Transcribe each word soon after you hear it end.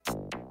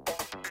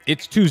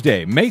It's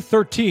Tuesday, May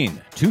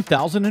 13,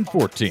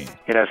 2014.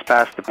 It has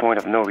passed the point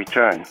of no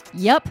return.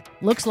 Yep,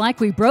 looks like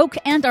we broke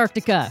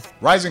Antarctica.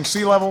 Rising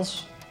sea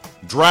levels,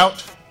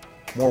 drought,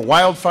 more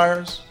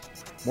wildfires,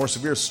 more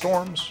severe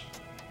storms.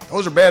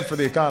 Those are bad for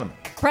the economy.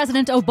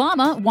 President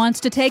Obama wants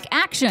to take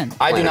action.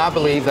 I do not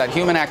believe that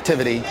human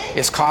activity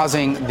is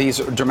causing these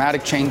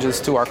dramatic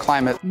changes to our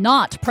climate.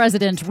 Not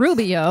President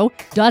Rubio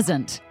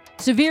doesn't.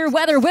 Severe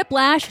weather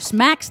whiplash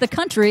smacks the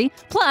country,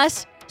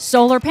 plus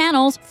solar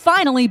panels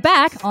finally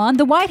back on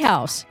the White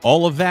House.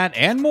 All of that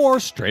and more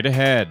straight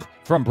ahead.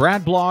 From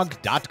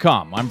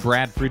BradBlog.com, I'm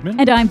Brad Friedman.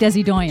 And I'm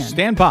Desi Doyen.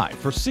 Stand by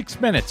for 6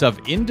 minutes of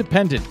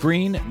independent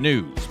green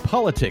news,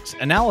 politics,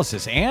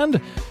 analysis, and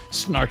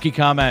snarky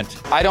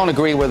comment. I don't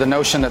agree with the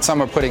notion that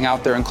some are putting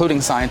out there, including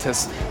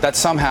scientists, that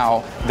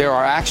somehow there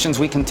are actions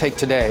we can take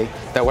today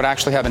that would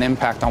actually have an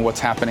impact on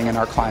what's happening in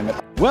our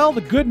climate. Well,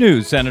 the good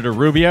news, Senator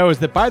Rubio, is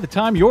that by the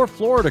time your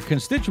Florida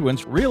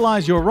constituents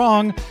realize you're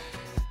wrong,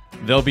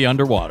 they'll be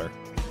underwater.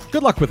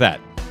 Good luck with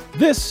that.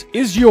 This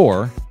is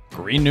your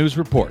Green News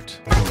Report.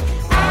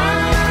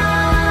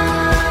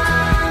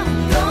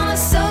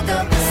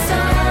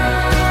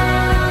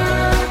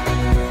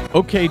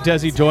 Okay,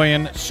 Desi,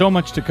 Doyen, so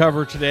much to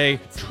cover today.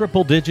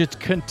 Triple digits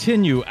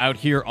continue out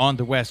here on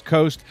the West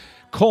Coast.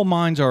 Coal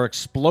mines are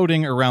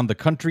exploding around the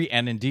country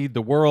and indeed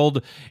the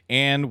world.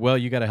 And, well,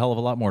 you got a hell of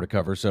a lot more to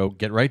cover, so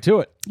get right to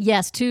it.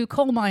 Yes, 2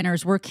 coal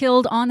miners were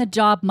killed on the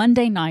job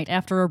Monday night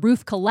after a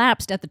roof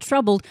collapsed at the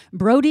troubled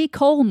Brody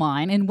Coal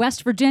Mine in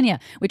West Virginia,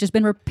 which has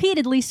been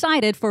repeatedly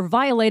cited for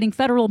violating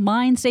federal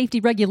mine safety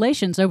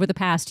regulations over the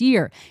past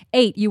year.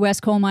 8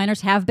 U.S. coal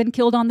miners have been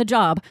killed on the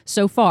job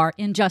so far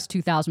in just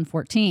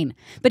 2014.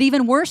 But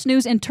even worse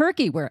news in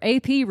Turkey, where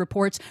AP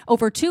reports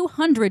over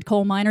 200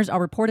 coal miners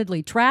are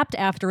reportedly trapped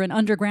after an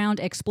underground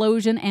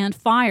explosion and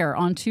fire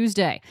on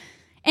Tuesday.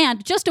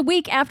 And just a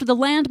week after the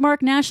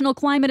landmark National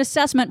Climate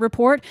Assessment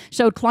Report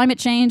showed climate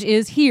change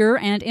is here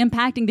and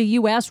impacting the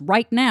U.S.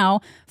 right now,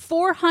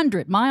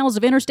 400 miles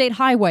of interstate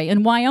highway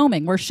in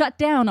Wyoming were shut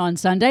down on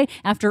Sunday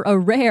after a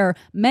rare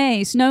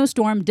May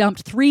snowstorm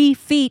dumped 3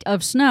 feet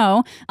of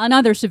snow.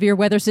 Another severe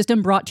weather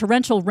system brought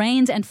torrential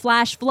rains and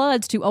flash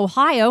floods to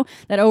Ohio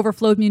that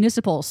overflowed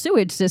municipal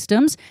sewage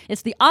systems.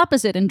 It's the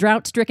opposite in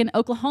drought-stricken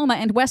Oklahoma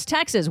and West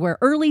Texas, where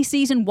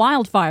early-season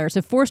wildfires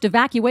have forced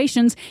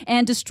evacuations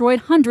and destroyed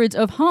hundreds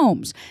of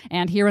homes.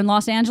 And here in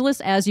Los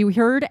Angeles, as you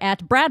heard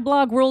at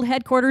BradBlog World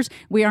Headquarters,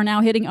 we are now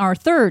hitting our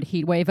 3rd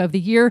heat wave of the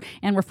year,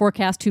 and we're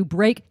forecast to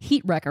break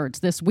heat records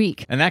this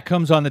week. And that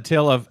comes on the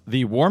tail of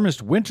the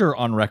warmest winter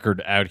on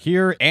record out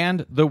here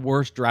and the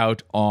worst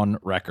drought on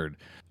record.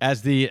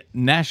 As the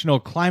National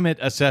Climate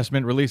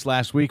Assessment released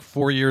last week,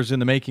 4 years in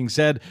the making,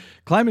 said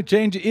climate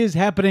change is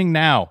happening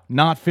now,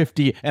 not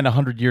 50 and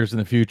 100 years in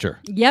the future.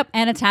 Yep,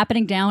 and it's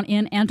happening down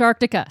in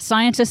Antarctica.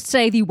 Scientists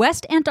say the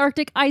West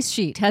Antarctic ice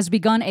sheet has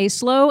begun a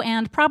slow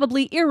and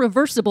probably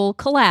irreversible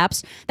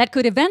collapse that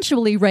could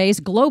eventually raise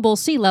global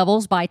sea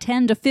levels by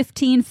 10 to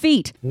 15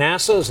 feet.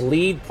 NASA's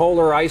lead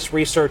polar ice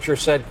researcher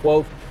said,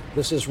 quote,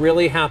 "This is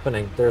really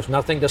happening. There's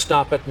nothing to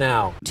stop it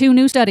now." 2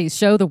 new studies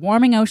show the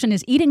warming ocean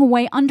is eating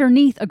away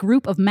underneath a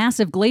group of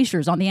massive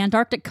glaciers on the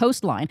Antarctic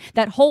coastline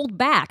that hold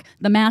back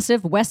the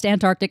massive West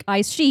Antarctic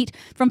ice sheet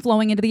from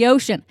flowing into the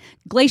ocean.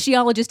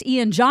 Glaciologist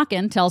Ian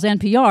Jockin tells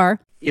NPR,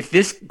 "If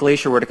this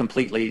glacier were to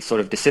completely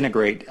sort of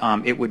disintegrate,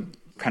 it would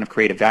kind of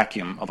create a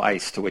vacuum of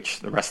ice to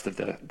which the rest of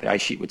the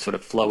ice sheet would sort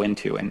of flow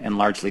into and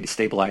largely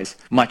destabilize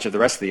much of the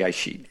rest of the ice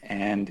sheet.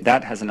 And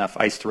that has enough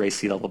ice to raise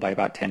sea level by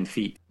about 10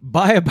 feet.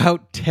 By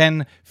about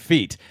 10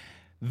 feet.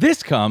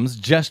 This comes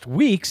just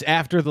weeks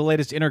after the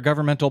latest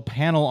Intergovernmental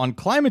Panel on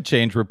Climate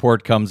Change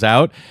report comes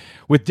out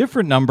with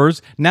different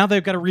numbers. Now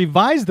they've got to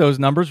revise those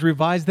numbers,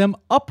 revise them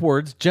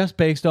upwards just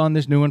based on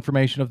this new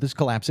information of this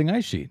collapsing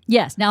ice sheet.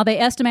 Yes, now they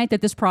estimate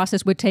that this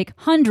process would take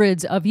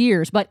hundreds of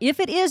years, but if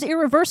it is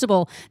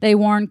irreversible, they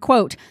warn,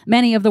 quote,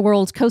 many of the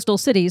world's coastal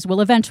cities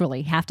will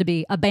eventually have to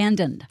be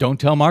abandoned. Don't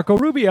tell Marco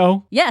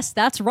Rubio. Yes,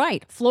 that's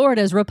right.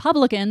 Florida's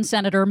Republican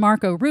Senator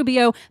Marco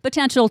Rubio,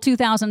 potential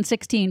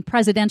 2016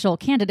 presidential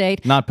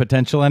candidate, not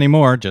potential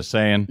anymore, just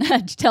saying,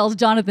 tells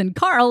Jonathan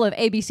Karl of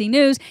ABC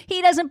News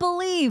he doesn't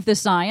believe the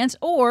science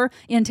or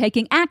in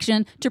taking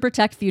action to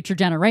protect future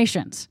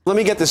generations. Let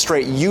me get this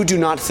straight. You do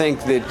not think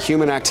that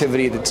human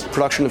activity, the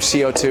production of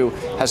CO2,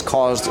 has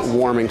caused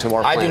warming to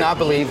our planet? I do not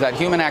believe that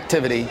human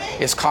activity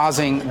is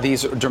causing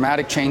these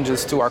dramatic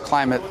changes to our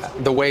climate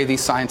the way these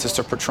scientists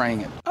are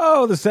portraying it.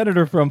 Oh, the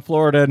senator from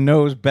Florida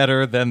knows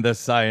better than the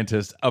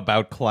scientists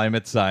about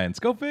climate science.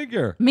 Go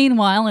figure.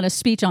 Meanwhile, in a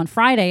speech on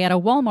Friday at a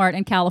Walmart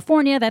in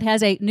California that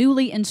has a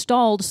newly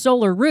installed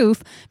solar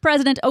roof,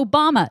 President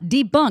Obama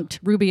debunked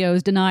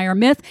Rubio's denier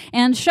myth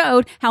and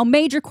showed how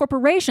major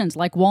corporations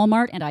like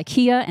Walmart and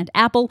IKEA and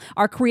Apple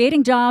are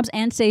creating jobs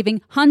and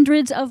saving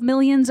hundreds of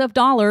millions of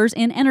dollars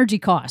in energy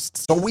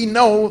costs. So we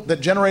know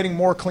that generating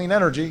more clean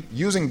energy,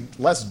 using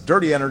less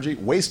dirty energy,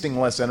 wasting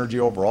less energy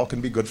overall can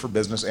be good for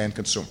business and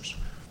consumers.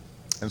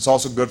 And it's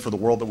also good for the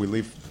world that we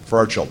leave for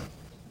our children.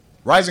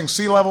 Rising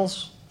sea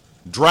levels,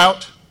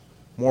 drought,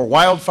 more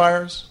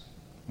wildfires,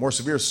 more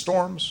severe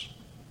storms.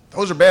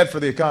 Those are bad for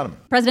the economy.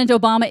 President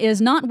Obama is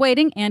not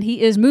waiting, and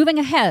he is moving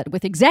ahead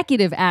with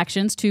executive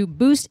actions to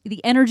boost the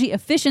energy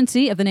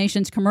efficiency of the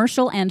nation's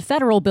commercial and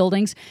federal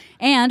buildings.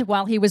 And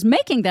while he was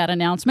making that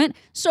announcement,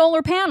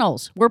 solar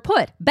panels were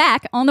put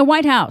back on the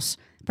White House.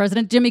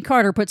 President Jimmy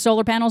Carter put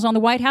solar panels on the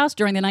White House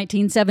during the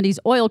 1970s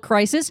oil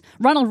crisis.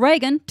 Ronald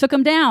Reagan took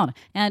them down.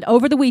 And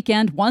over the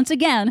weekend, once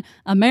again,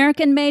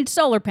 American-made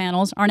solar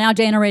panels are now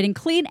generating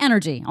clean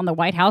energy on the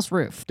White House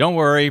roof. Don't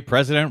worry,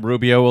 President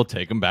Rubio will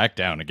take them back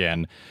down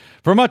again.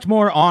 For much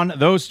more on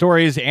those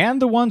stories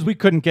and the ones we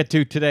couldn't get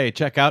to today,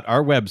 check out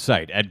our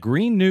website at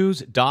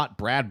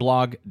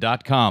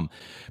greennews.bradblog.com.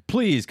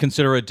 Please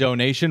consider a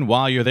donation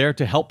while you're there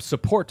to help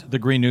support the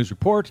Green News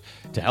Report,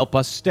 to help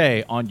us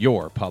stay on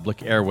your public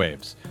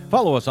airwaves.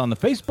 Follow us on the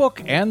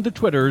Facebook and the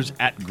Twitters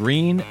at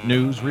Green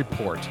News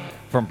Report.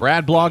 From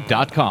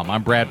bradblog.com,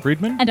 I'm Brad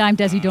Friedman. And I'm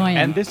Desi Doyen.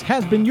 And this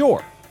has been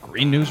your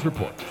Green News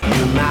Report.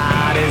 You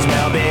might as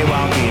well be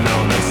walking